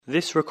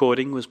This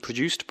recording was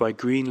produced by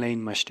Green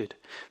Lane Masjid.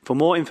 For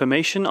more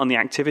information on the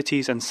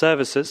activities and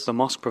services the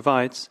mosque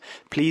provides,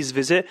 please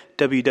visit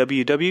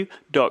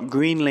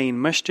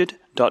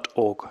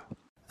www.greenlanemasjid.org.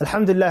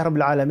 Alhamdulillah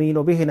Rabbil Alameen,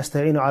 wa bihi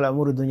nasta'inu ala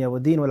umuri dunya wa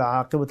din, wa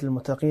la aqibatu lil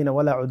muttaqin,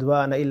 wa la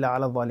udwana illa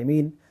ala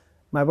zalimin.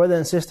 My brothers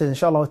and sisters,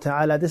 inshallah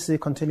ta'ala, this is a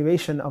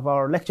continuation of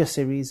our lecture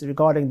series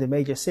regarding the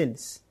major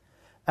sins.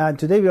 And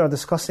today we are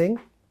discussing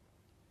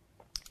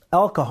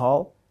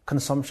alcohol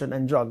consumption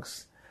and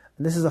drugs.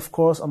 This is, of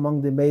course,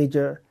 among the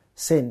major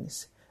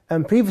sins.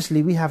 And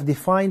previously, we have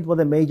defined what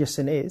a major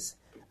sin is.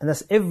 And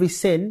that's every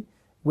sin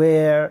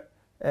where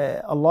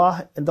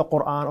Allah in the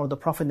Quran or the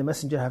Prophet and the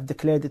Messenger have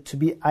declared it to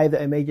be either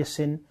a major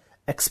sin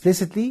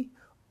explicitly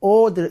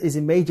or there is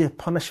a major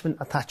punishment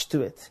attached to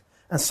it.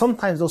 And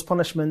sometimes those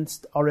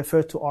punishments are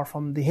referred to are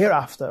from the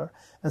hereafter.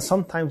 And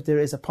sometimes there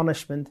is a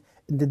punishment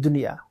in the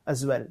dunya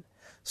as well.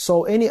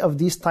 So any of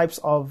these types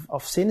of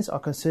sins are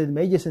considered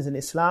major sins in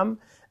Islam.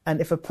 And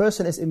if a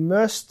person is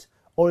immersed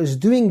or is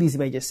doing these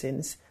major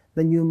sins,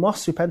 then you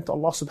must repent to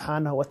Allah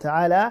subhanahu wa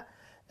ta'ala.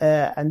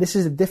 And this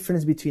is the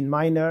difference between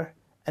minor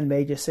and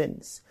major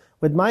sins.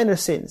 With minor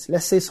sins,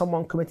 let's say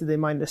someone committed a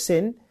minor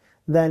sin,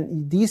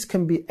 then these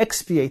can be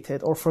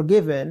expiated or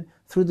forgiven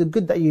through the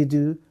good that you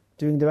do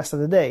during the rest of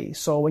the day.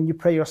 So when you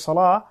pray your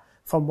salah,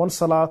 from one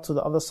salah to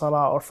the other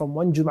salah, or from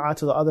one jum'ah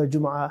to the other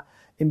jum'ah,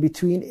 in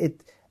between,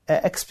 it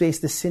expiates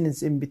the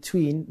sins in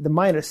between, the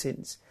minor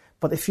sins.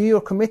 But if you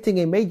are committing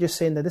a major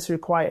sin, that this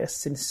requires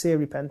sincere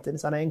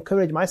repentance. And I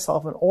encourage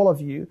myself and all of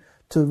you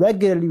to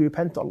regularly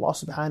repent to Allah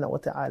subhanahu wa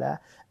ta'ala,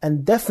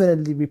 and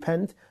definitely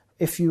repent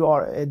if you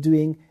are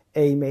doing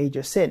a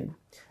major sin.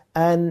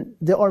 And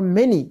there are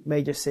many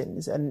major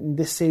sins, and in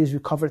this series we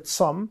covered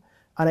some.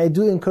 And I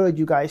do encourage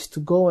you guys to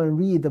go and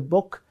read the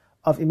book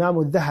of Imam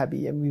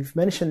al-Dhahabi. And we've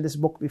mentioned this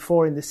book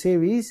before in the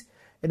series.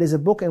 It is a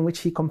book in which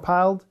he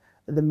compiled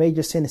the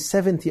major sins,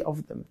 70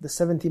 of them, the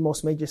 70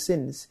 most major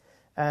sins.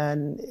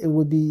 And it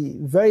would be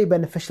very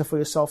beneficial for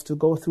yourself to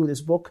go through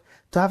this book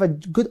to have a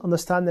good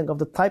understanding of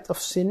the type of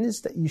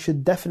sins that you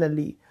should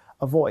definitely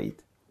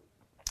avoid.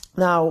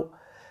 Now,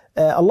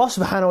 Allah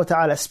subhanahu wa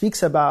ta'ala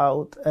speaks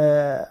about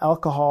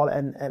alcohol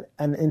and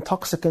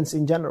intoxicants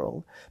in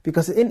general,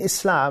 because in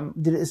Islam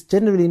there is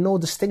generally no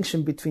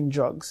distinction between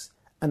drugs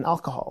and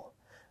alcohol.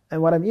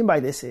 And what I mean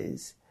by this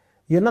is,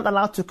 you're not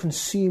allowed to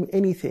consume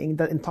anything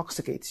that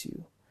intoxicates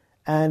you.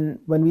 And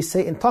when we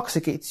say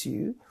intoxicates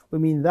you, we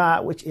mean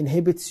that which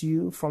inhibits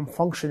you from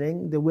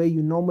functioning the way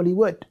you normally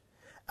would.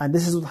 And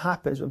this is what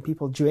happens when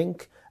people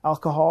drink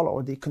alcohol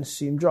or they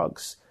consume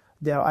drugs.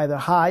 They are either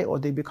high or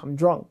they become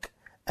drunk.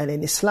 And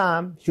in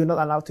Islam, you're not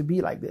allowed to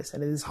be like this.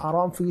 And it is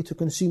haram for you to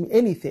consume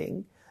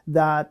anything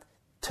that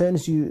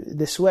turns you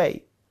this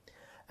way.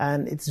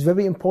 And it's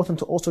very important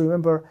to also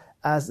remember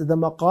as the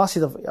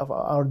maqasid of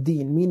our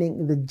deen,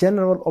 meaning the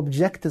general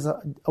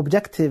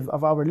objective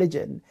of our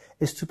religion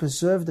is to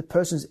preserve the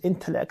person's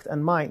intellect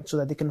and mind so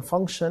that they can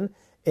function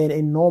in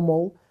a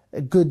normal,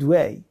 good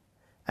way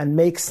and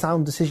make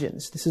sound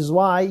decisions. This is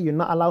why you're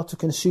not allowed to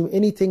consume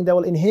anything that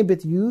will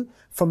inhibit you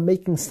from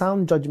making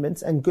sound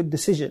judgments and good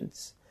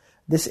decisions.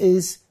 This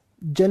is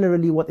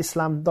generally what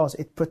Islam does.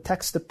 It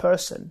protects the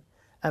person.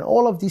 And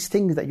all of these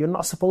things that you're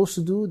not supposed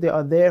to do, they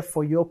are there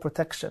for your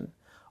protection.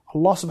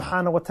 Allah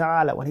subhanahu wa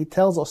ta'ala, when He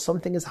tells us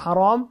something is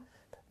haram,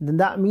 then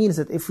that means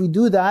that if we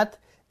do that,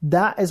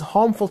 that is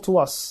harmful to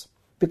us.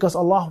 Because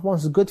Allah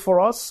wants good for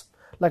us.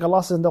 Like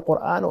Allah says in the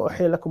Quran,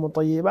 وَأُحِلَّ لَكُمُ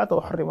الطَّيِّبَاتُ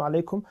وَحَرَّمَ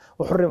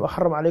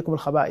عَلَيْكُمُ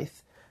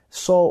الْخَبَائِثِ.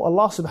 So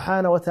Allah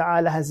subhanahu wa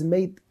ta'ala has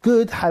made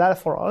good halal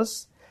for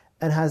us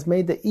and has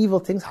made the evil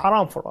things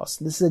haram for us.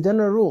 This is a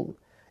general rule.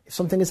 If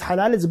something is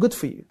halal, it's good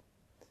for you.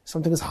 If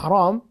something is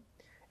haram,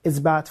 it's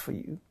bad for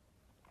you.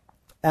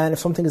 And if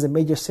something is a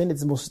major sin,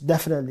 it's most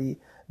definitely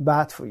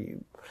bad for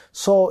you.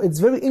 So it's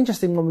very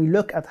interesting when we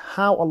look at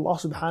how Allah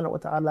subhanahu wa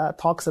ta'ala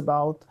talks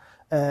about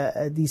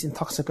these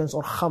intoxicants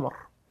or khamr.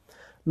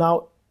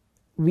 Now,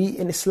 we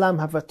in Islam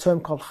have a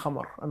term called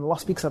khamr, and Allah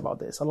speaks about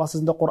this. Allah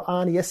says in the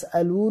Quran,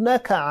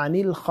 يَسْأَلُونَكَ عَنِ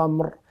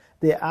الْخَمْرِ.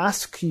 They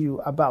ask you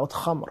about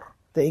khamr.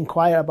 They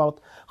inquire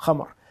about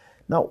khamr.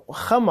 Now,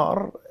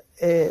 khamr,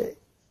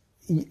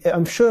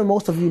 I'm sure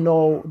most of you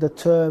know the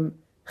term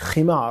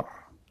khimar.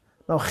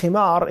 Now,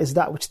 khimar is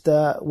that which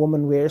the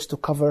woman wears to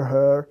cover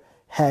her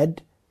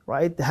head,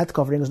 right? The head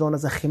covering is known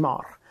as a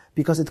khimar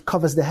because it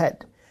covers the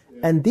head.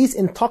 And these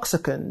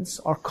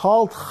intoxicants are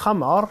called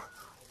khamar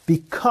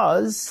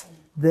because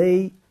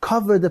they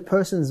cover the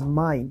person's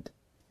mind.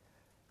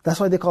 That's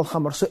why they call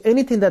khamar. So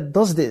anything that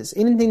does this,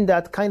 anything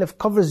that kind of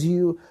covers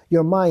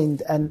your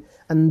mind and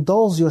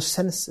dulls your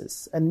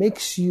senses and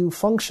makes you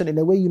function in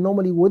a way you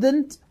normally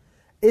wouldn't,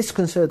 is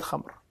considered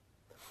khamr.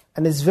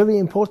 And it's very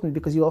important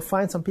because you will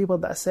find some people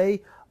that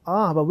say,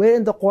 but where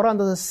in the Quran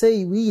does it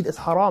say weed is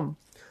haram?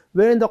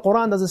 Where in the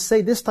Quran does it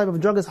say this type of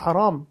drug is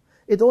haram?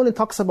 It only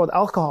talks about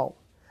alcohol.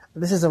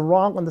 This is a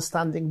wrong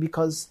understanding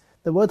because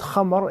the word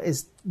khamr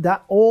is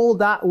that all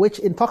that which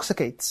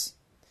intoxicates.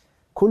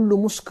 كُلُّ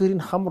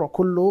مُسْكِرٍ خَمْرٌ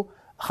كُلُّ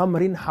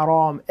خَمْرٍ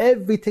haram.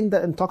 Everything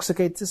that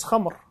intoxicates is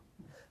khamr.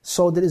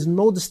 So there is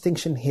no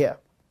distinction here.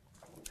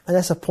 And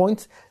that's a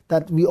point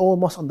that we all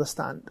must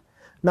understand.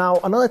 Now,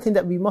 another thing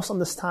that we must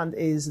understand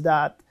is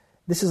that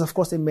this is, of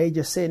course, a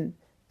major sin.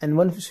 And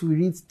once we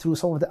read through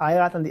some of the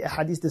ayat and the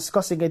ahadith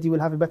discussing it, you will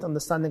have a better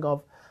understanding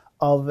of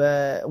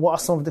what are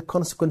some of the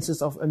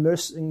consequences of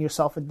immersing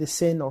yourself in this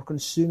sin or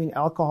consuming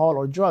alcohol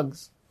or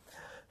drugs.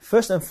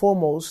 First and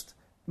foremost,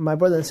 my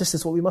brothers and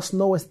sisters, what we must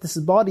know is this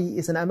body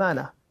is an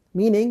amana,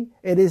 meaning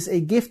it is a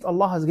gift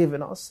Allah has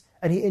given us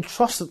and He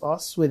entrusted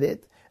us with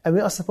it, and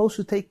we are supposed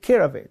to take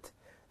care of it.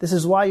 This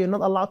is why you're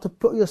not allowed to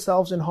put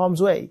yourselves in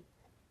harm's way.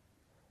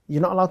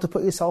 You're not allowed to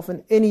put yourself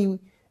in any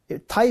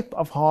type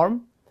of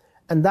harm,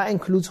 and that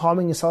includes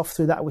harming yourself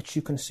through that which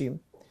you consume.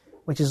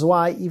 Which is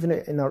why even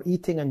in our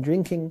eating and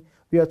drinking,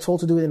 we are told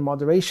to do it in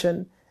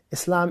moderation.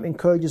 Islam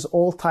encourages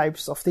all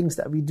types of things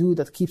that we do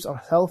that keeps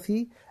us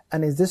healthy,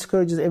 and it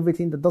discourages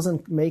everything that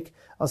doesn't make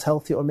us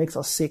healthy or makes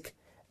us sick.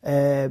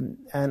 And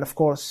of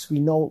course, we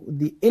know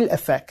the ill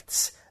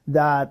effects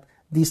that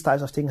these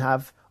types of things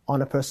have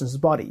on a person's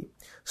body.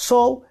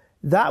 So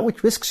that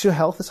which risks your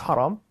health is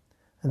haram.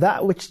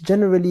 That which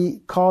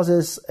generally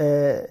causes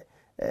a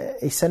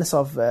sense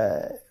of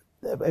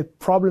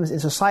problems in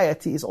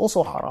society is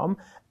also haram,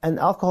 and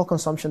alcohol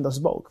consumption does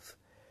both.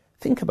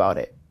 Think about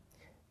it.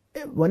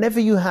 Whenever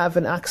you have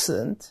an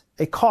accident,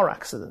 a car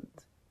accident,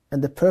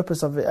 and the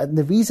purpose of it, and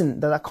the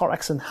reason that that car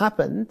accident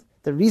happened,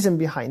 the reason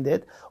behind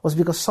it was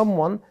because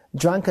someone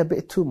drank a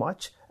bit too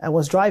much and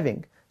was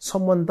driving.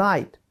 Someone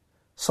died.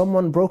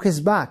 Someone broke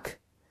his back.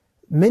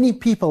 Many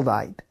people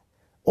died.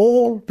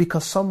 All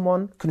because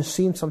someone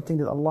consumed something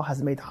that Allah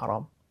has made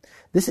haram.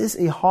 This is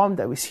a harm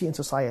that we see in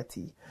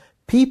society.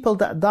 People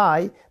that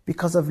die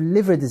because of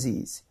liver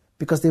disease,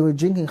 because they were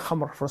drinking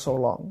khamr for so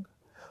long.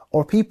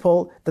 Or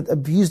people that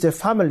abuse their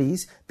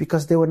families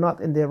because they were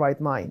not in their right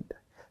mind.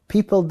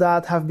 People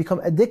that have become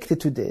addicted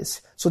to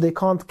this, so they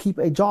can't keep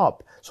a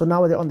job, so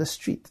now they're on the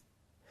street.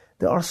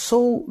 There are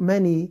so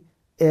many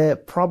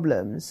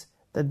problems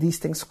that these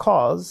things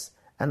cause,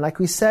 and like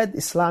we said,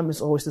 Islam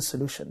is always the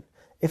solution.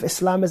 If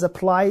Islam is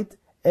applied,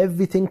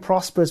 everything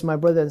prospers, my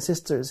brothers and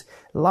sisters.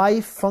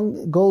 Life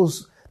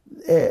goes,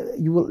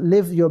 you will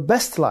live your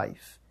best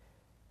life,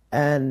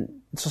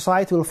 and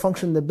society will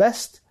function the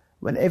best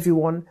when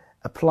everyone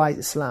applies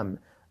Islam.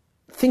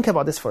 Think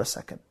about this for a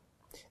second.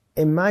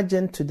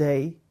 Imagine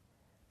today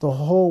the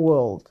whole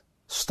world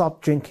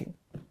stopped drinking,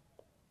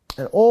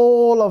 and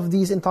all of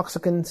these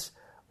intoxicants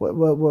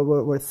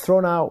were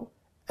thrown out,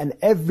 and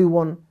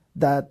everyone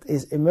that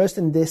is immersed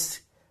in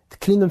this to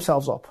clean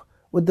themselves up.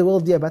 Would the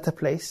world be a better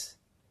place?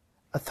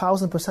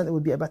 1,000% it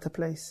would be a better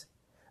place.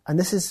 And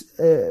this is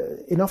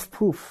enough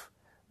proof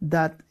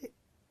that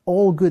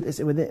all good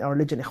is within our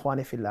religion,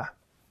 ikhwani fillah.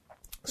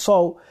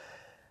 So,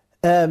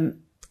 Allah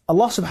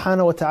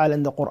subhanahu wa ta'ala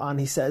in the Quran,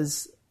 He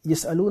says,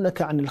 يَسْأَلُونَكَ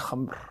عَنِ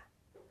الْخَمْرِ.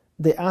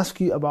 They ask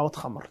you about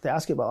khamr, they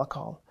ask you about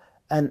alcohol.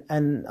 And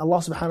Allah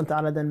subhanahu wa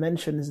ta'ala then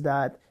mentions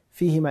that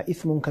فِيهِمَا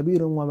إِثْمٌ كَبِيرٌ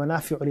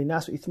وَمَنَافِعُ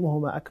لِلنَّاسِ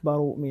إِثْمُهُمَا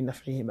أَكْبَرُ مِنْ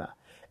نَفْعِهِمَا.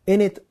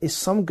 In it is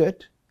some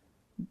good,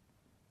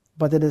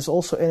 but it is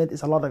also in it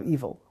is a lot of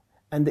evil.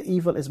 And the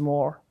evil is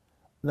more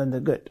than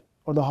the good,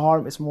 or the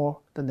harm is more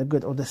than the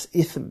good, or this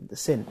ithm, the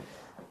sin.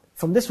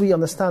 From this we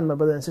understand, my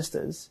brothers and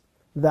sisters,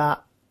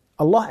 that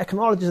Allah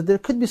acknowledges that there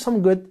could be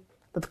some good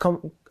that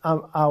come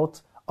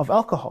out of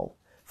alcohol.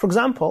 For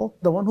example,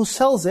 the one who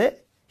sells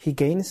it, he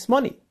gains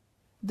money.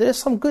 There is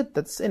some good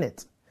that's in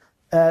it.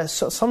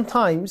 So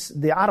sometimes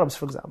the Arabs,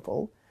 for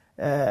example,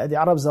 the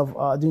Arabs of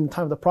during the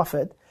time of the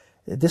Prophet,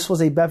 this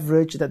was a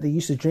beverage that they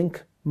used to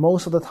drink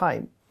most of the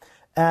time.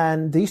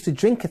 And they used to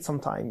drink it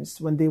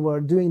sometimes when they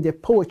were doing their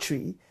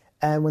poetry,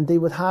 and when they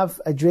would have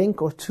a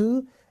drink or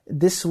two,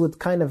 this would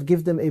kind of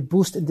give them a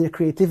boost in their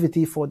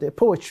creativity for their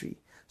poetry.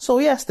 So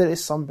yes, there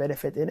is some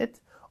benefit in it.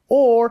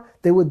 Or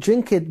they would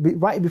drink it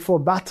right before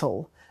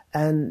battle,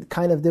 and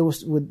kind of they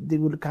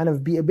would kind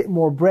of be a bit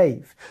more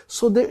brave.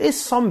 So there is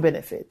some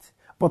benefit,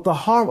 but the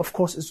harm, of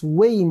course, is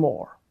way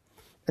more.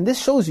 And this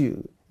shows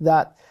you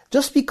that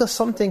just because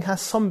something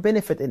has some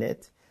benefit in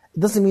it, it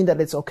doesn't mean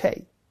that it's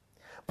okay.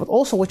 But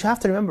also what you have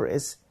to remember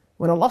is,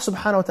 when Allah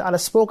subhanahu wa ta'ala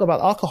spoke about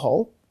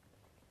alcohol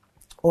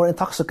or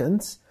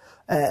intoxicants,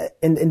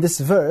 in this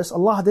verse,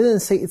 Allah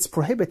didn't say it's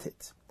prohibited.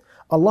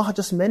 Allah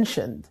just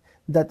mentioned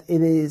that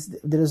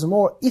there is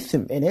more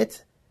ithm in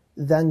it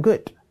than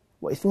good.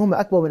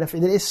 وَإِثْمُهُمَا أَكْبَرُ مِنْ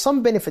نَفْعِهِمَا. There is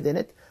some benefit in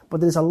it, but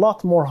there is a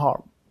lot more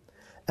harm.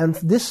 And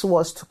this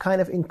was to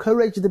kind of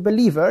encourage the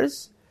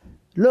believers,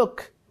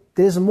 look,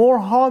 there is more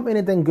harm in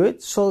it than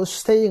good, so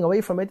staying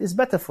away from it is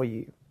better for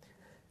you.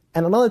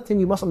 And another thing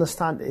we must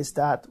understand is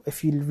that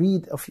if you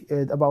read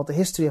about the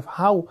history of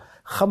how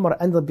khamr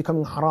ended up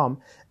becoming haram,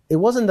 it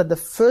wasn't that the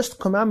first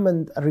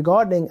commandment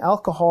regarding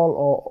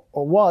alcohol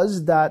or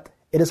was that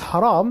it is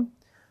haram.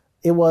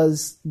 It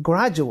was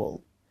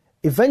gradual.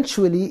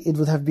 Eventually it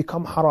would have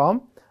become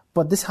haram,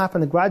 but this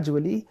happened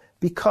gradually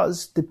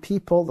because the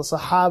people, the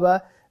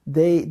Sahaba,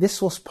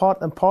 this was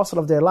part and parcel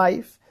of their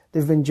life.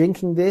 They've been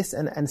drinking this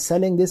and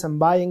selling this and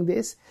buying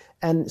this,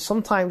 and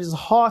sometimes it's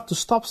hard to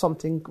stop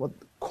something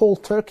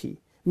cold turkey,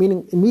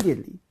 meaning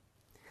immediately.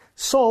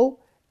 So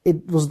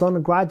it was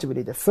done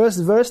gradually. The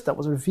first verse that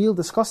was revealed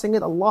discussing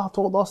it, Allah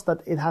told us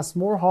that it has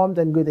more harm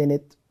than good in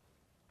it.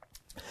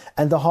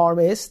 And the harm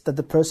is that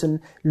the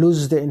person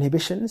loses their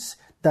inhibitions,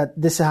 that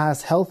this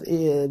has health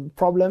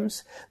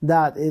problems,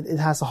 that it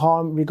has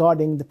harm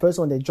regarding the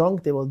person when they're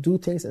drunk, they will do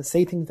things and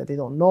say things that they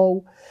don't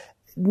know.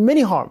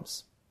 Many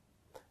harms.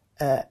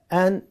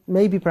 And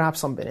maybe perhaps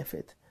some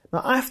benefit.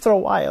 Now after a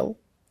while,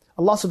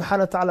 Allah subhanahu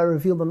wa ta'ala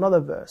revealed another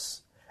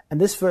verse.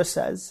 And this verse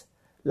says,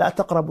 لا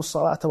تقربوا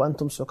الصلاة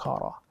وأنتم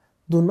سكارى.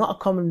 Do not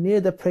come near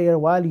the prayer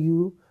while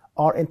you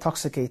are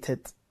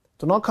intoxicated.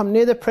 Do not come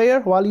near the prayer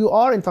while you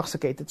are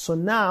intoxicated. So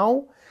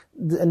now,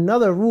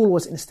 another rule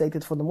was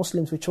instated for the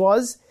Muslims, which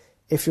was,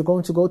 if you're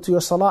going to go to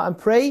your salah and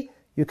pray,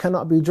 you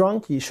cannot be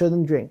drunk, you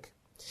shouldn't drink.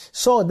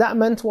 So that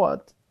meant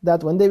what?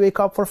 That when they wake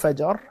up for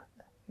Fajr,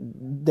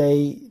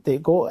 they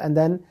go, and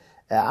then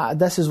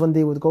this is when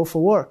they would go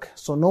for work.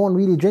 So no one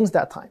really drinks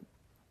that time.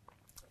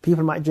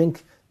 People might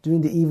drink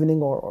during the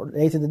evening or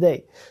late in the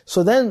day.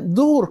 So then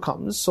Dhuhr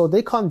comes, so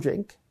they can't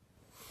drink.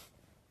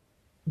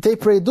 They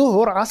pray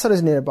Dhuhr, Asr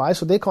is nearby,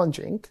 so they can't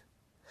drink.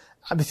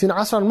 Between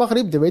Asr and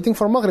Maghrib, they're waiting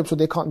for Maghrib, so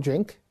they can't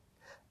drink.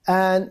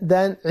 And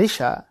then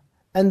Isha,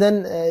 and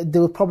then they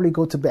will probably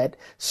go to bed.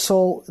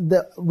 So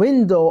the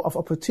window of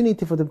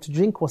opportunity for them to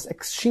drink was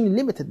extremely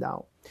limited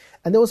now.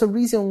 And there was a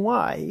reason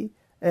why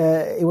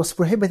it was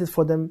prohibited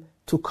for them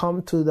to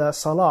come to the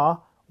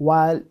Salah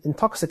while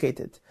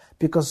intoxicated.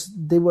 Because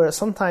they were,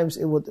 sometimes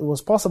it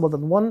was possible that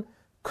one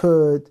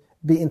could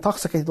be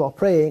intoxicated while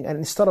praying, and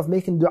instead of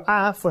making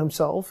dua for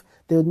himself,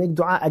 they would make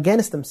dua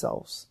against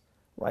themselves,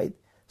 right?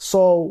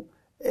 So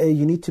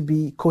you need to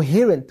be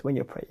coherent when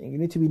you're praying. You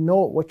need to know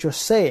what you're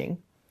saying.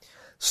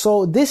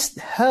 So this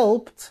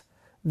helped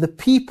the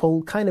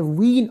people kind of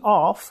wean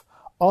off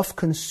of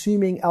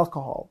consuming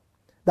alcohol.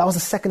 That was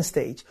the second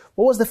stage.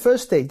 What was the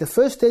first stage? The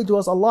first stage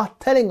was Allah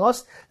telling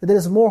us that there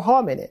is more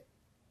harm in it.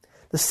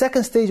 The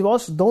second stage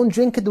was, don't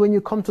drink it when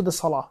you come to the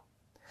salah.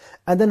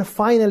 And then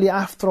finally,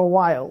 after a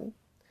while,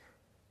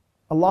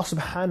 Allah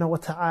subhanahu wa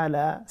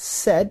ta'ala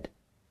said,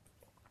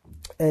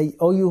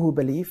 O you who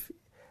believe,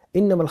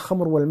 إِنَّمَا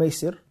الْخَمْرُ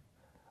وَالْمَيْسِرُ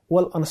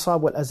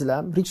وَالْأَنصَابُ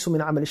وَالْأَزْلَامُ رِجْسٌ مِّنْ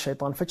عَمَلِ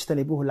الشَّيْطَانِ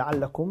فَاجْتَنِبُوهُ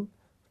لَعَلَّكُمْ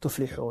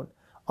تُفْلِحُونَ.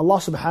 Allah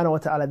subhanahu wa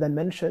ta'ala then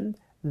mentioned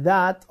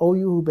that, O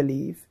you who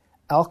believe,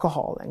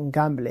 alcohol and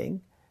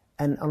gambling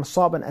and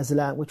ansab and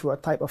azlam, which were a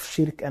type of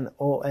shirk and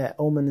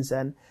omens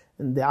and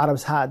the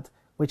Arabs had,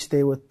 which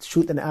they would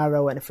shoot an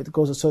arrow, and if it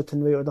goes a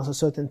certain way or does a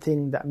certain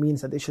thing, that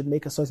means that they should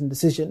make a certain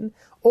decision.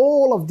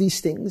 All of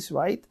these things,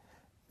 right,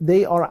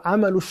 they are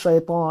amalu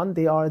shaitan,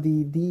 they are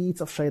the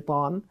deeds of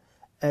shaitan,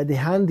 the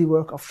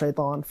handiwork of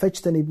shaitan.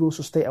 Fajtanibu,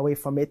 so stay away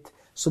from it.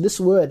 So this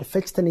word,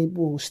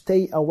 fajtanibu,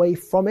 stay away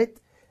from it,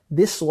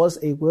 this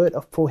was a word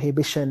of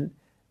prohibition.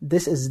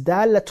 This is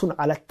dalatun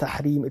ala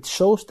tahrim. It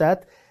shows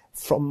that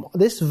from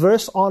this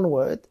verse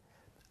onward,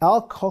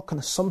 alcohol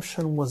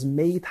consumption was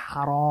made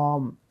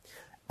haram.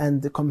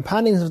 And the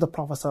companions of the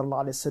Prophet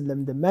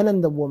ﷺ, the men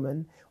and the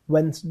women,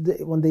 when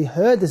they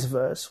heard this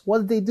verse, what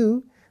did they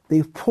do?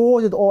 They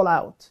poured it all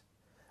out.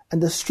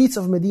 And the streets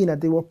of Medina,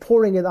 they were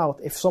pouring it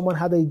out. If someone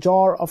had a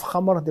jar of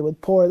khamr, they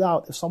would pour it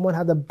out. If someone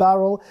had a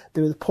barrel,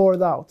 they would pour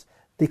it out.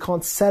 They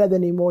can't sell it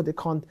anymore. They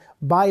can't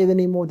buy it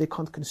anymore. They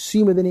can't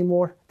consume it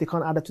anymore. They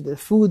can't add it to their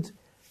food.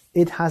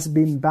 It has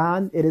been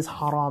banned. It is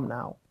haram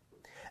now.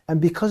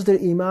 And because their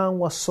iman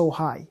was so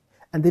high,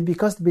 and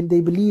because they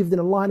believed in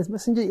Allah and His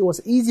Messenger, it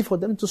was easy for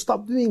them to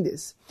stop doing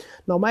this.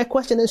 Now my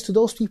question is to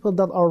those people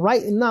that are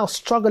right now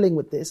struggling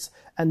with this,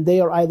 and they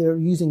are either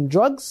using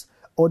drugs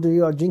or they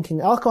are drinking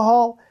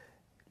alcohol,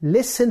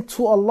 listen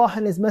to Allah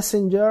and His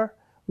Messenger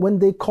when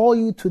they call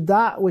you to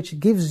that which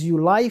gives you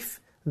life,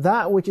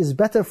 that which is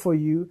better for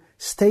you.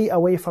 Stay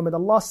away from it.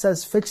 Allah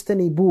says,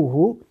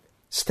 فَاجْتَنِبُوهُ,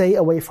 stay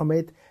away from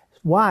it.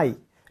 Why?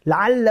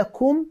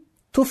 لَعَلَّكُمْ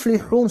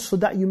تُفْلِحُونَ, so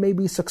that you may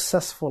be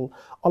successful.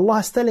 Allah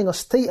is telling us,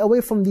 stay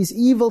away from these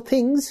evil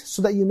things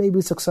so that you may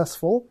be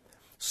successful.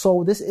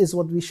 So this is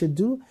what we should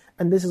do,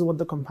 and this is what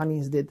the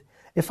companions did.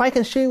 If I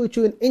can share with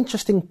you an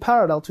interesting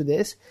parallel to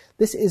this,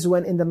 this is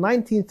when in the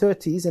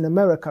 1930s in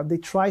America, they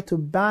tried to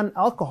ban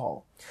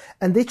alcohol.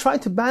 And they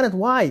tried to ban it,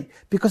 why?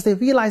 Because they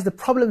realized the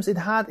problems it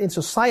had in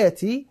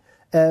society.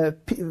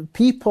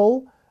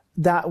 People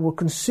that were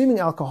consuming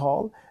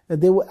alcohol,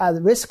 they were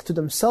at risk to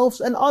themselves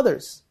and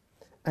others.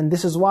 And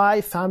this is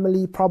why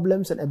family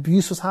problems and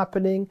abuse was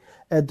happening,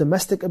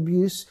 domestic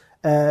abuse.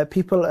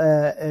 People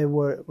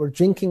were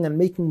drinking and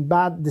making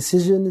bad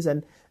decisions,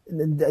 and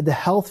the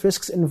health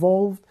risks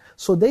involved.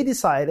 So they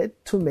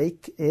decided to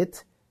make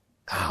it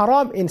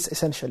haram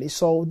essentially.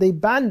 So they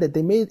banned it.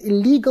 They made it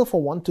illegal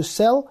for one to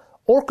sell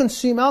or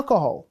consume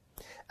alcohol.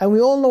 And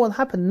we all know what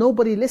happened.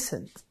 Nobody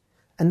listened.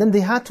 And then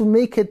they had to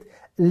make it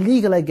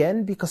legal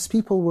again because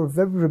people were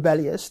very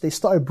rebellious. They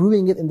started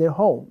brewing it in their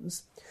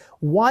homes.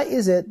 Why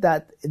is it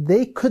that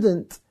they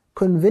couldn't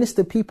convince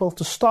the people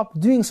to stop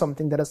doing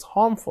something that is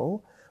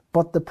harmful,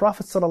 but the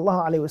Prophet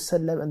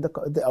ﷺ and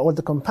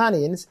the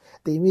companions,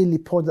 they immediately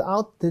poured it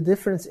out? The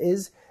difference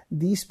is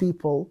these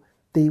people,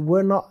 they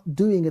were not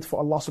doing it for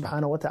Allah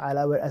subhanahu wa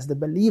ta'ala, whereas the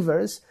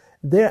believers,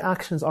 their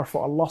actions are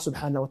for Allah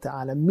subhanahu wa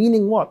ta'ala.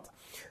 Meaning what?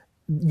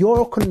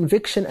 Your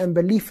conviction and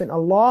belief in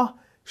Allah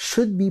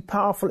should be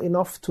powerful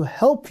enough to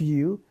help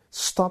you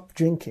stop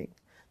drinking,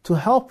 to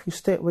help you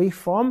stay away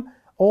from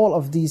all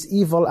of these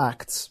evil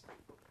acts.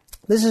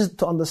 This is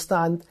to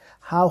understand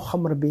how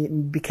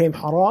khamr became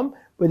haram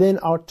within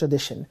our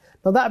tradition.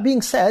 Now that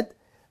being said,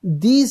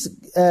 these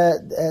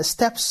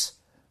steps,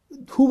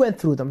 who went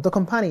through them? The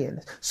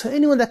companions. So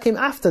anyone that came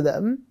after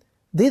them,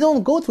 they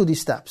don't go through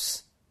these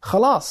steps.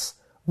 Khalas.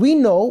 We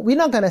know, we're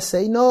not going to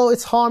say, no,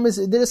 it's harm,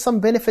 there is some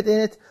benefit in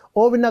it.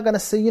 Or we're not going to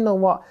say, you know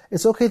what,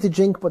 it's okay to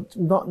drink, but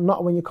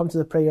not when you come to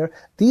the prayer.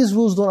 These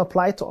rules don't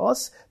apply to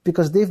us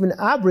because they've been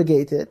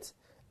abrogated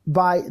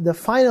by the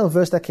final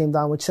verse that came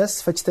down, which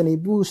says,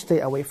 فَاجْتَنِبُوهُ, stay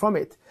away from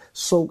it.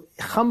 So,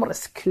 khamr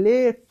is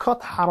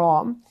clear-cut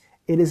haram.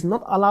 It is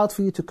not allowed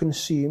for you to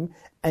consume.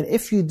 And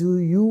if you do,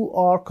 you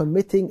are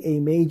committing a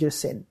major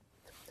sin.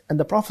 And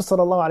the Prophet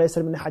ﷺ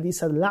in the hadith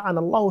said, لَعَنَ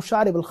اللَّهُ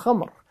شَارِبَ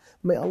الْخَمْرِ.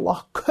 May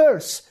Allah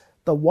curse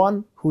the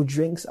one who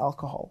drinks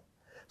alcohol.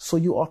 So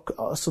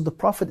the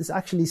Prophet is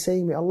actually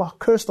saying, may Allah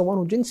curse the one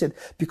who drinks it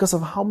because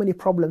of how many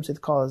problems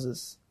it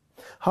causes.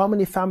 How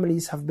many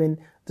families have been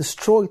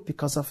destroyed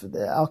because of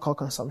the alcohol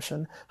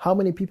consumption? How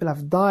many people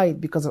have died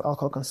because of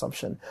alcohol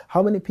consumption?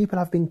 How many people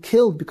have been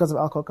killed because of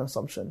alcohol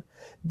consumption?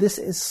 This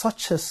is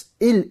such as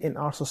ill in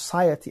our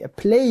society, a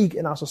plague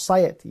in our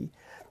society.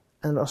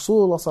 And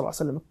Rasulullah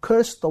ﷺ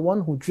cursed the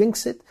one who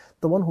drinks it,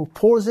 the one who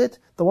pours it,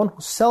 the one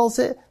who sells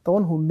it, the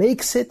one who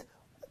makes it.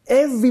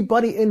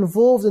 Everybody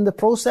involved in the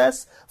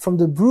process, from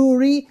the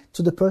brewery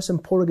to the person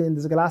pouring it in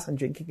this glass and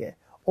drinking it.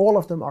 All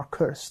of them are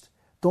cursed.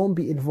 Don't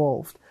be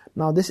involved.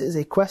 Now this is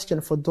a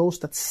question for those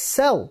that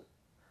sell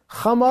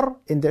khamar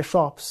in their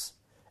shops.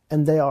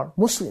 And they are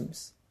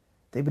Muslims.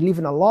 They believe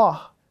in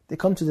Allah. They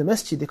come to the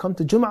masjid, they come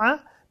to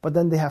Jum'ah, but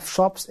then they have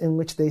shops in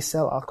which they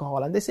sell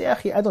alcohol. And they say,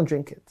 Akhi, I don't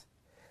drink it.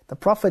 The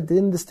Prophet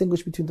didn't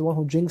distinguish between the one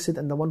who drinks it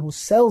and the one who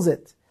sells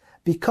it.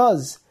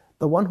 Because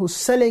the one who's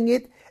selling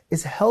it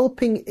is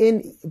helping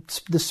in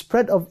the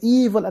spread of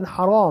evil and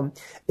haram,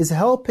 is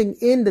helping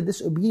in the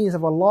disobedience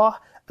of Allah.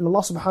 And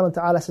Allah subhanahu wa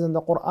ta'ala says in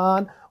the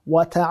Quran,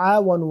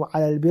 وَتَعَاوَنُوا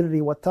عَلَى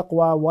الْبِرِّ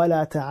وَالتَّقْوَى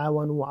وَلَا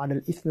تَعَاوَنُوا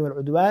عَلَى الْإِثْمِ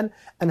وَالْعُدْوَانِ.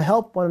 And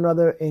help one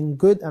another in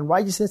good and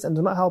righteousness, and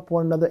do not help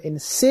one another in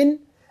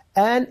sin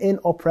and in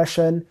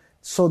oppression.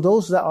 So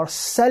those that are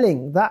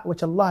selling that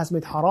which Allah has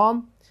made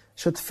haram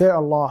should fear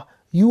Allah.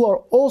 You are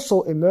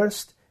also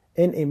immersed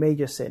in a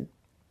major sin.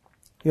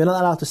 You're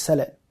not allowed to sell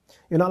it.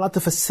 You're not allowed to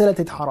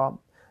facilitate haram.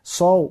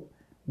 So,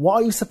 what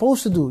are you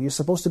supposed to do? You're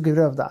supposed to get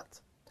rid of that.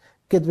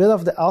 Get rid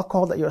of the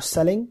alcohol that you're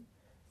selling.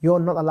 You're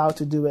not allowed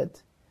to do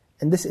it.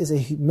 And this is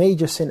a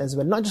major sin as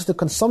well. Not just the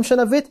consumption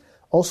of it,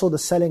 also the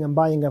selling and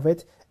buying of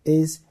it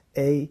is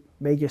a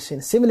major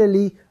sin.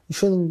 Similarly, you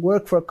shouldn't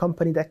work for a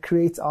company that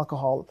creates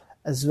alcohol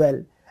as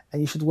well.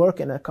 And you should work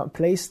in a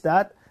place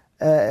that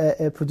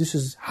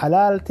produces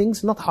halal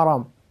things, not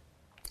haram.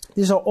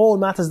 These are all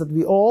matters that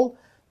we all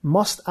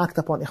must act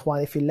upon,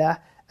 ikhwani fillah,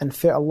 and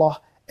fear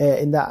Allah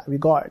in that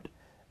regard.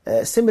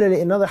 Similarly,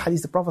 in another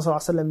hadith, the Prophet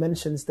ﷺ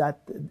mentions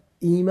that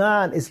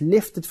Iman is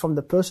lifted from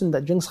the person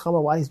that drinks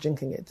khamr while he's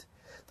drinking it.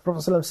 The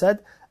Prophet ﷺ said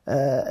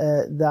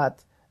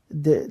that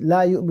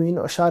لا يؤمن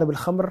شارب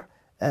الخمر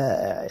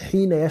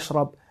حين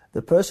يشرب.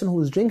 The person who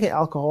is drinking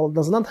alcohol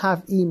does not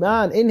have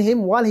Iman in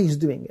him while he's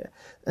doing it.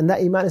 And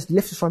that Iman is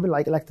lifted from him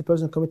like the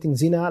person committing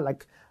zina,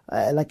 like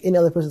any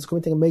other person is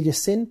committing a major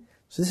sin.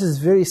 So this is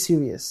very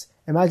serious.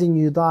 Imagine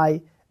you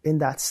die in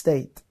that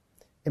state.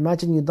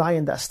 Imagine you die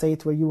in that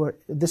state where you were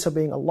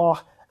disobeying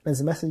Allah and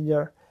His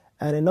Messenger.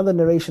 And in another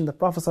narration, the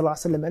Prophet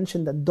ﷺ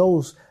mentioned that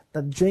those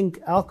that drink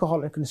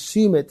alcohol and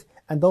consume it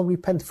and don't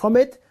repent from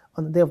it,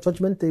 on the Day of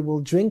Judgment, they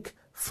will drink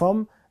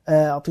from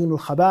atinul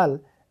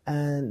khabal,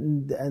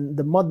 and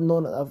the mud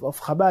known of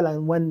khabal.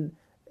 And when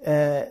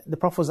the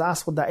Prophet was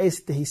asked what that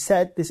is, he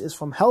said, this is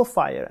from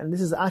hellfire. And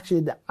this is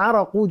actually the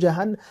araqu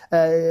jahan,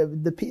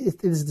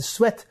 it is the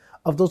sweat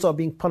of those who are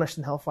being punished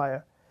in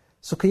hellfire.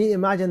 So can you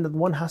imagine that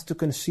one has to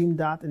consume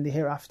that in the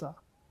hereafter?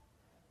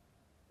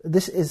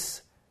 This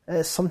is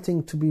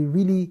something to be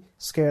really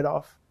scared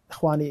of.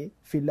 Ikhwani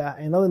fillah.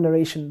 In another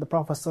narration, the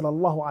Prophet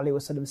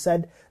ﷺ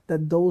said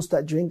that those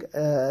that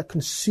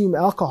consume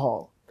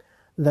alcohol,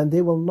 then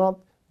they will not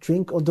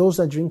drink, or those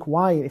that drink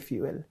wine, if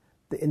you will,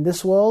 in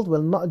this world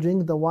will not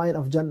drink the wine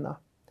of Jannah.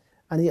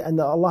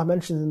 And Allah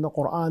mentions in the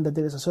Quran that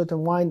there is a certain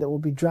wine that will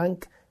be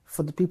drank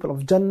for the people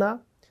of Jannah.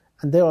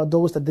 And there are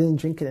those that didn't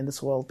drink it in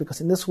this world,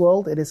 because in this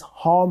world it is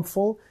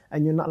harmful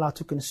and you're not allowed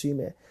to consume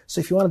it.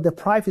 So if you want to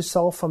deprive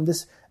yourself from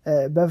this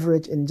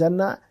beverage in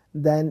Jannah,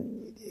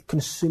 then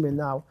consume it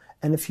now.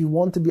 And if you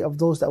want to be of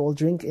those that will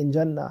drink in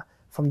Jannah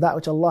from that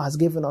which Allah has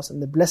given us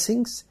and the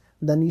blessings,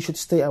 then you should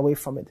stay away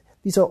from it.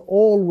 These are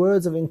all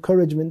words of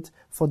encouragement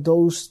for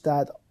those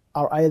that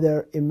are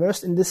either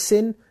immersed in this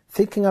sin,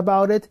 thinking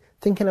about it,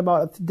 think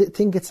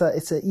it's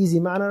an easy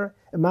matter.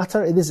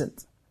 It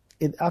isn't.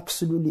 It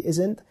absolutely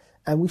isn't.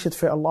 And we should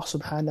fear Allah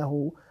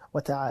subhanahu wa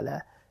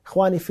ta'ala.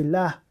 Ikhwani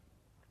fillah,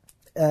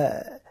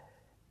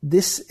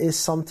 this is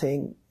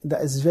something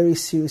that is very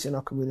serious in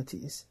our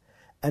communities.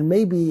 And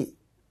maybe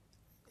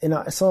in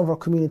some of our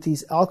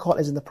communities, alcohol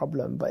isn't the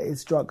problem, but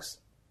it's drugs.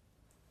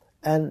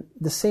 And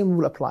the same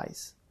rule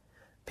applies.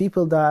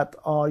 People that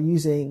are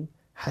using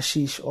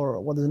hashish or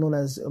what is known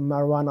as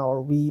marijuana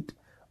or weed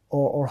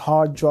or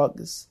hard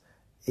drugs,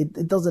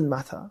 it doesn't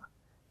matter.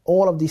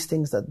 All of these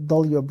things that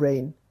dull your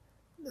brain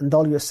and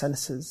dull your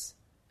senses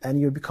and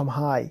you become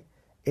high,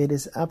 it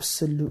is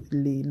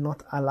absolutely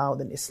not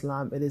allowed in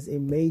Islam. It is a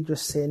major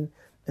sin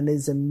and it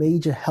is a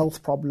major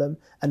health problem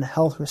and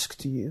health risk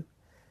to you.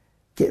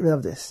 Get rid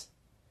of this.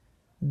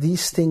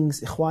 These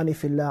things, ikhwani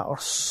fillah, are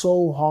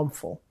so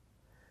harmful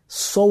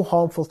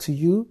to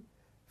you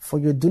for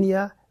your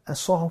dunya and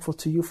so harmful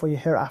to you for your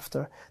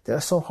hereafter. They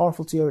are so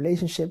harmful to your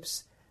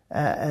relationships.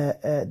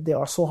 They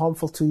are so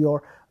harmful to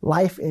your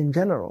life in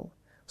general.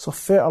 So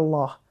fear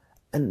Allah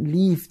and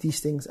leave these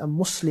things. A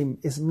Muslim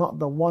is not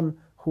the one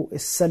who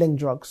is selling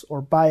drugs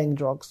or buying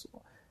drugs.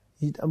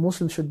 A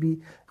Muslim should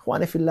be,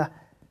 ikhwani fillah,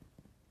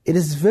 it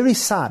is very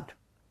sad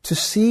to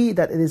see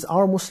that it is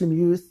our Muslim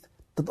youth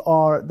that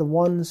are the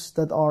ones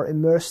that are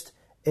immersed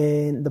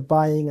in the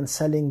buying and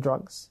selling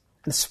drugs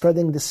and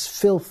spreading this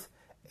filth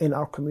in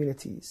our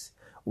communities,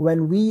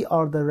 when we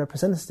are the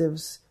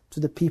representatives to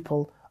the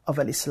people of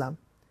Islam.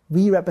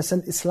 We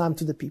represent Islam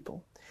to the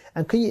people.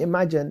 And can you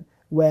imagine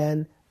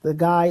when the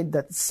guy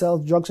that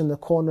sells drugs in the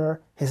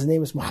corner, his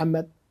name is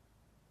Muhammad,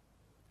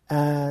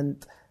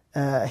 and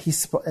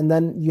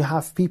then you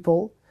have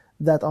people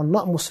that are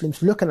not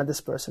Muslims looking at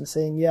this person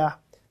saying, yeah,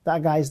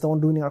 that guy is the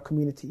one ruining our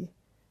community.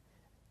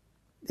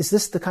 Is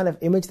this the kind of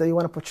image that you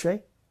want to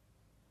portray?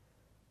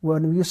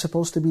 When we're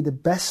supposed to be the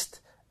best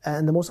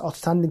and the most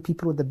outstanding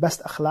people with the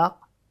best akhlaq?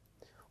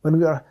 When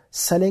we are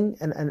selling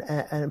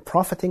and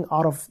profiting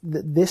out of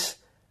this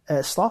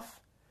stuff?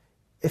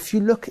 If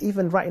you look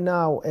even right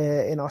now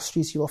in our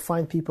streets, you will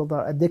find people that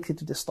are addicted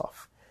to this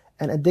stuff.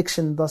 And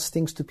addiction does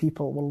things to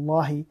people.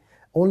 Wallahi,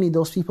 only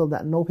those people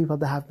that know people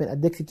that have been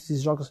addicted to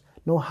these drugs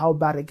know how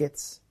bad it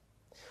gets.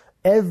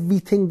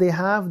 Everything they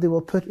have, they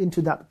will put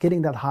into that,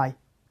 getting that high.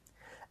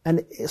 And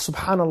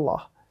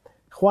subhanallah,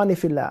 ikhwani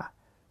fillah,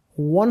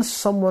 once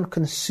someone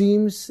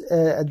consumes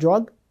a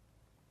drug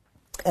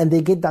and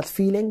they get that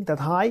feeling, that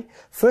high,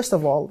 first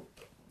of all,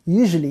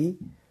 usually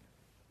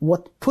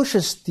what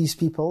pushes these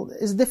people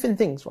is different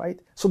things, right?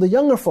 So the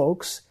younger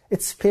folks,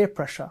 it's peer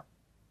pressure.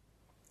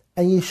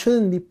 And you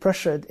shouldn't be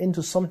pressured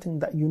into something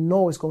that you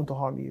know is going to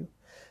harm you.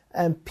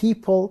 And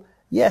people,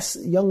 yes,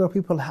 younger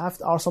people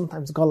are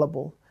sometimes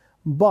gullible,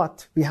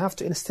 but we have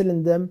to instill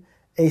in them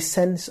a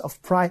sense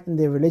of pride in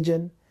their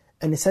religion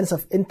and a sense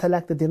of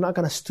intellect that they're not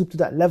going to stoop to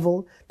that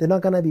level. They're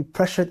not going to be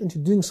pressured into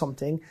doing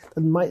something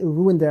that might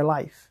ruin their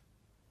life.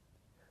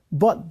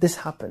 But this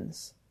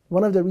happens.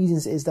 One of the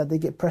reasons is that they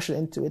get pressured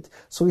into it.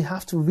 So we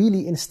have to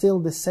really instill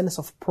this sense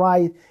of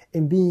pride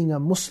in being a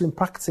Muslim,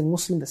 practicing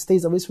Muslim that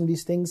stays away from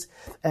these things,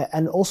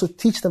 and also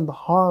teach them the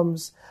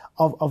harms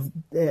of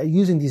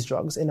using these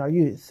drugs in our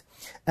youth.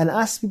 And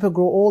as people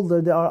grow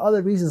older, there are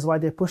other reasons why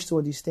they push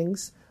toward these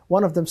things.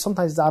 One of them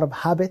sometimes is out of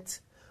habit,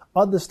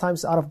 other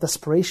times out of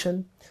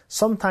desperation.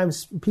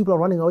 Sometimes people are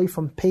running away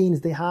from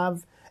pains they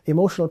have,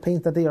 emotional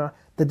pains that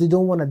they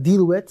don't want to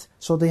deal with,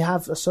 so they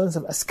have a sense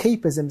of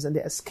escapisms and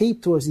they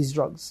escape towards these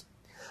drugs.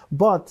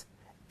 But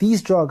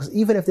these drugs,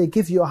 even if they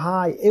give you a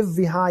high,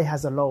 every high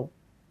has a low.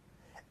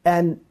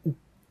 And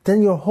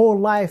then your whole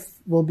life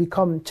will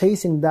become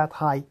chasing that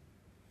high.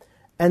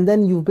 And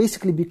then you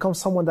basically become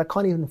someone that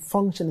can't even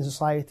function in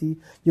society.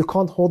 You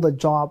can't hold a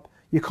job.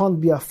 You can't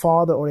be a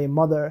father or a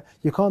mother.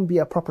 You can't be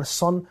a proper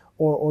son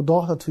or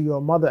daughter to your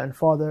mother and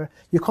father.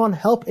 You can't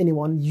help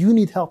anyone. You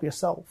need help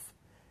yourself.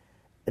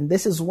 And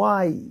this is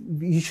why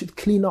you should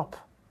clean up.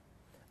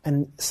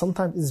 And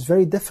sometimes it's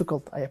very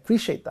difficult. I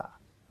appreciate that.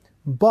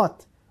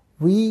 But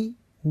we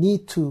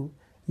need to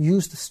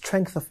use the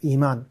strength of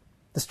Iman,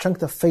 the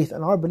strength of faith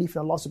and our belief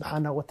in Allah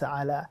subhanahu wa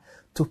ta'ala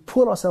to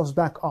pull ourselves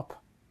back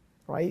up,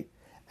 right?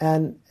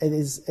 And it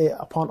is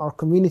upon our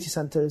community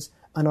centers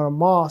and our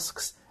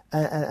mosques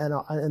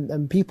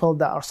and people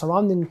that are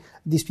surrounding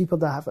these people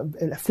that have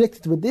been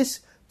afflicted with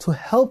this to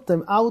help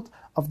them out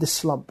of this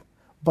slump.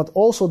 But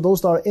also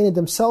those that are in it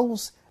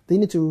themselves, they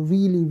need to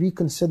really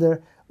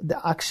reconsider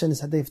the actions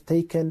that they've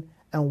taken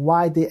and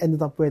why they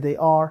ended up where they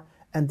are.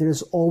 And there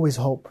is always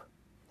hope.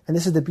 And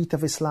this is the beat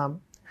of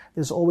Islam.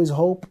 There's always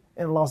hope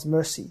in Allah's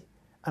mercy.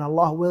 And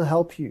Allah will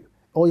help you.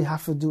 All you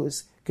have to do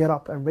is get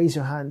up and raise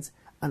your hands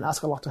and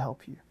ask Allah to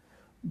help you.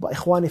 But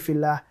ikhwani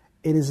fillah,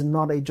 it is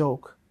not a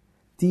joke.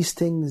 These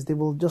things, they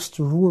will just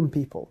ruin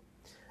people.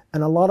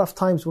 And a lot of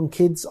times when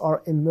kids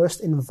are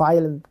immersed in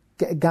violent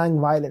gang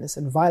violence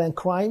and violent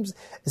crimes,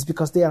 it's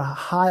because they are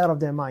high out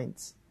of their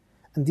minds.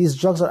 And these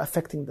drugs are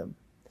affecting them.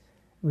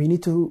 We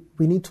need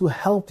to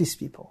help these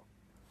people.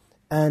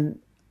 And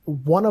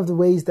one of the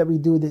ways that we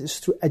do this is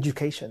through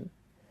education.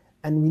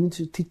 And we need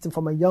to teach them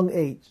from a young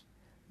age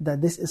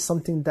that this is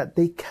something that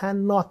they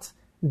cannot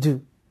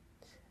do.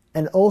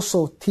 And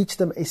also teach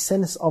them a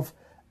sense of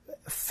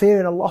fear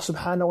in Allah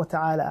subhanahu wa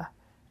ta'ala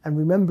and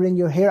remembering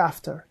your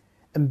hereafter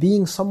and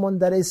being someone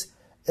that is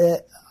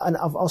an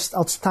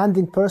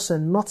outstanding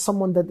person, not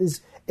someone that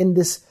is in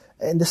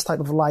this type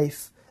of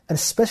life, and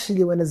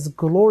especially when it's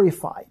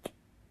glorified.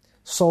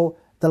 So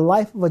the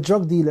life of a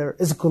drug dealer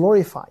is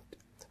glorified.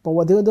 But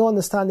what they don't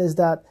understand is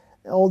that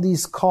all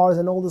these cars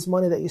and all this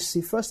money that you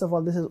see, first of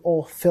all, this is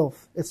all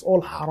filth. It's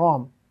all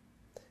haram.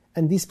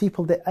 And these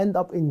people, they end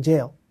up in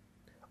jail,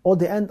 or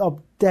they end up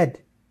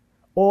dead,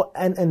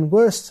 and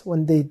worse,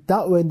 when they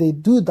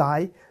do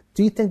die,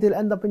 do you think they'll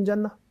end up in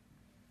Jannah?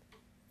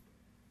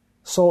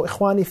 So,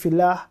 ikhwani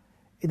fillah,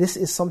 this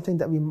is something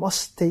that we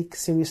must take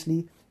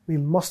seriously. We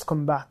must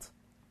combat.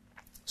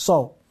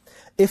 So,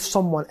 if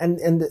someone, and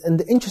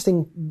the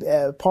interesting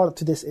part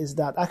to this is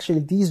that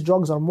actually these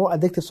drugs are more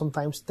addictive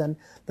sometimes than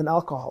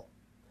alcohol.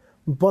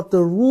 But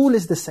the rule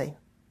is the same.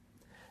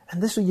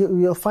 And this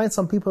you'll find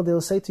some people, they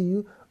will say to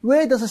you,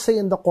 where does it say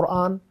in the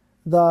Quran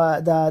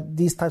that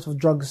these types of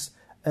drugs,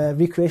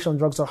 recreational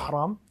drugs, are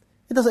haram?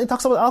 It doesn't. It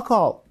talks about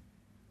alcohol.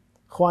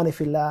 Khwani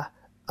fillah,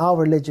 our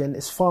religion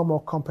is far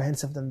more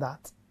comprehensive than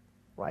that.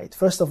 Right?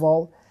 First of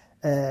all,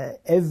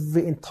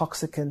 every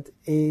intoxicant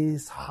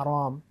is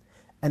haram.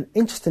 And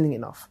interestingly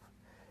enough,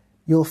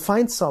 you'll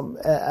find some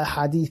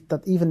hadith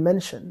that even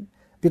mention,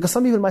 because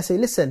some people might say,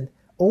 listen,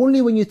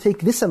 only when you take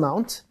this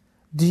amount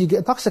do you get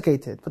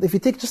intoxicated. But if you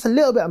take just a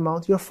little bit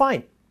amount, you're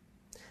fine.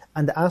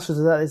 And the answer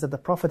to that is that the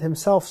Prophet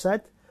himself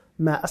said,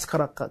 مَا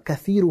أَسْكَرَ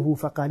كَثِيرُهُ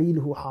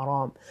فَقَلِيلُهُ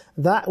حَرَامٌ.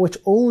 That which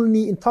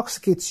only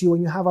intoxicates you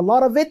when you have a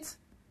lot of it,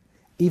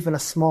 even a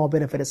small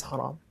bit of it is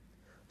haram.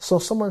 So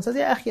someone says,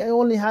 yeah, I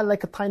only had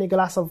like a tiny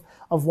glass of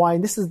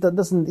wine. That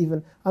doesn't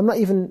even,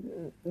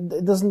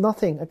 it does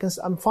nothing.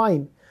 I'm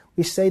fine.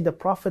 We say the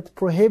Prophet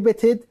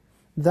prohibited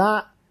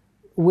that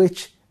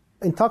which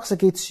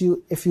intoxicates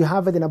you if you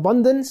have it in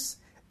abundance.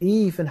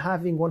 Even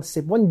having one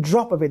sip, one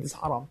drop of it is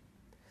haram.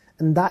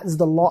 And that is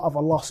the law of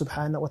Allah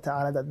subhanahu wa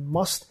ta'ala that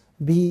must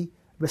be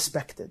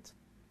respected.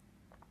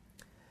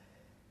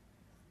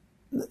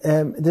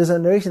 There's a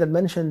narration that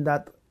mentioned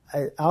that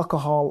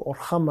alcohol or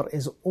khamr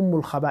is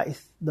ummul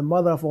khaba'ith, the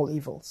mother of all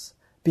evils.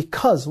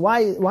 Because,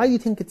 why do you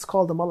think it's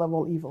called the mother of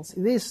all evils?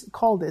 It is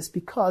called this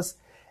because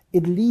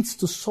it leads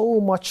to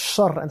so much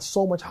shar and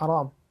so much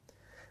haram.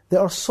 There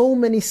are so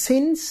many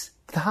sins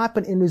that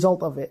happen in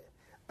result of it.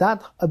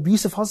 That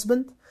abusive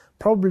husband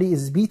probably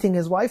is beating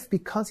his wife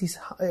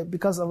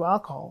because of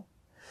alcohol.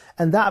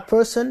 And that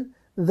person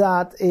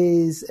that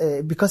is,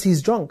 because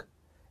he's drunk.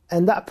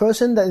 And that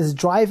person that is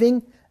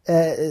driving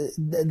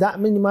that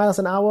many miles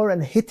an hour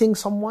and hitting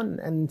someone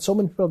and so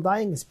many people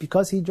dying is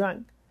because he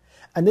drank.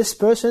 And this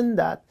person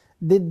that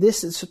did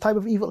this type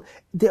of evil,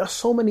 there are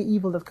so many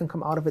evil that can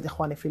come out of it,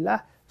 ikhwani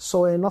fillah.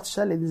 So in a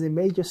nutshell, it is a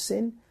major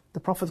sin.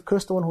 The Prophet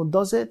cursed the one who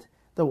does it.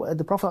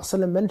 The Prophet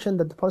ﷺ mentioned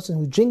that the person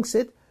who drinks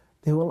it,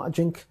 they will not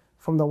drink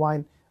from the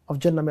wine of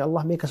Jannah. May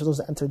Allah make us those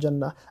that enter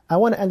Jannah. I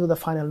want to end with a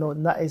final note,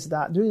 and that is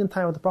that during the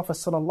time of the Prophet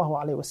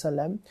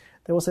ﷺ,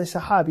 there was a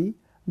Sahabi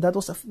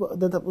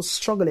that was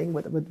struggling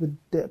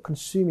with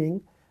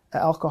consuming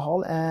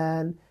alcohol,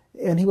 and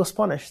he was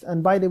punished.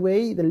 And by the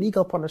way, the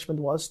legal punishment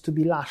was to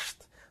be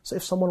lashed. So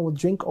if someone would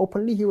drink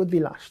openly, he would be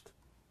lashed.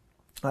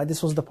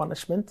 This was the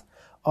punishment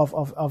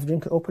of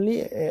drinking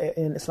openly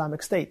in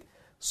Islamic State.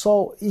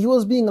 So he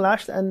was being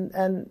lashed,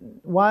 and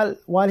while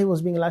he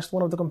was being lashed,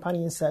 one of the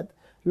companions said,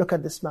 look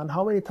at this man,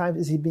 how many times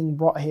is he being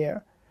brought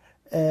here?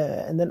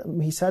 And then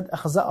he said,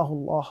 أَخْزَأَهُ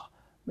اللَّهِ.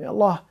 May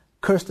Allah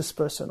curse this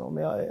person, or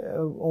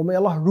may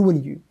Allah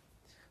ruin you.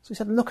 So he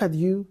said, look at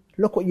you,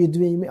 look what you're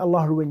doing, may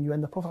Allah ruin you.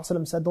 And the Prophet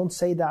ﷺ said, don't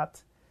say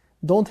that.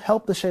 Don't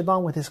help the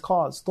shaitan with his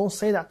cause. Don't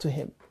say that to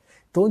him.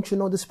 Don't you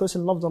know this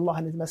person loves Allah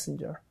and His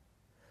Messenger?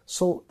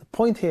 So the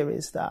point here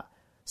is that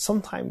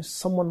sometimes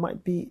someone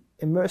might be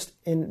immersed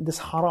in this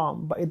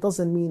haram, but it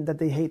doesn't mean that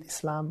they hate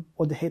Islam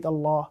or they hate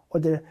Allah,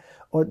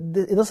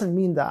 it doesn't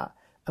mean that,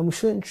 and we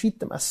shouldn't treat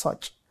them as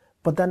such.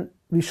 But then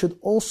we should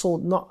also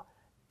not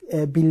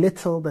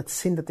belittle that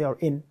sin that they are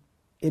in.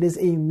 It is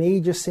a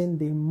major sin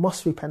they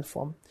must repent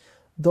from.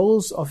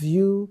 Those of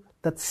you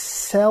that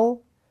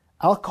sell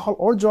alcohol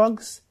or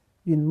drugs,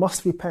 you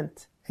must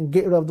repent and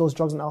get rid of those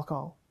drugs and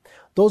alcohol.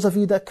 Those of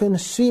you that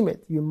consume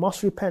it, you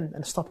must repent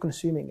and stop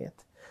consuming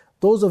it.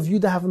 Those of you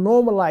that have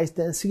normalized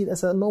it and see it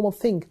as a normal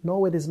thing,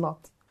 no, it is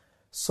not.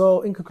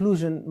 So in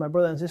conclusion, my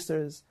brothers and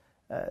sisters,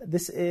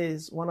 this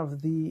is one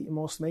of the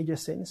most major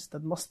sins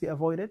that must be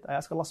avoided. I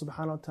ask Allah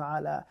subhanahu wa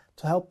ta'ala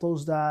to help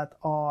those that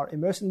are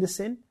immersed in this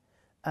sin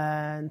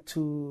and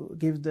to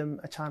give them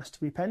a chance to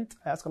repent.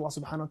 I ask Allah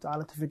subhanahu wa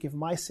ta'ala to forgive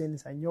my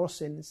sins and your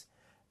sins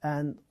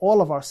and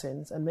all of our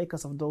sins and make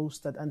us of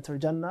those that enter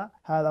Jannah.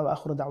 هذا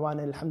وآخر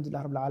دعوانا الحمد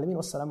لله رب العالمين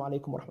والسلام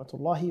عليكم ورحمة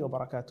الله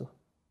وبركاته.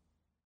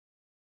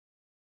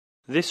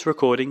 This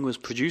recording was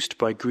produced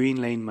by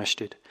Green Lane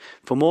Masjid.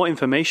 For more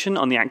information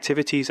on the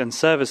activities and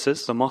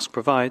services the mosque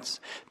provides,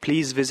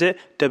 please visit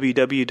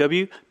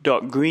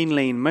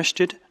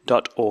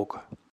www.greenlanemasjid.org.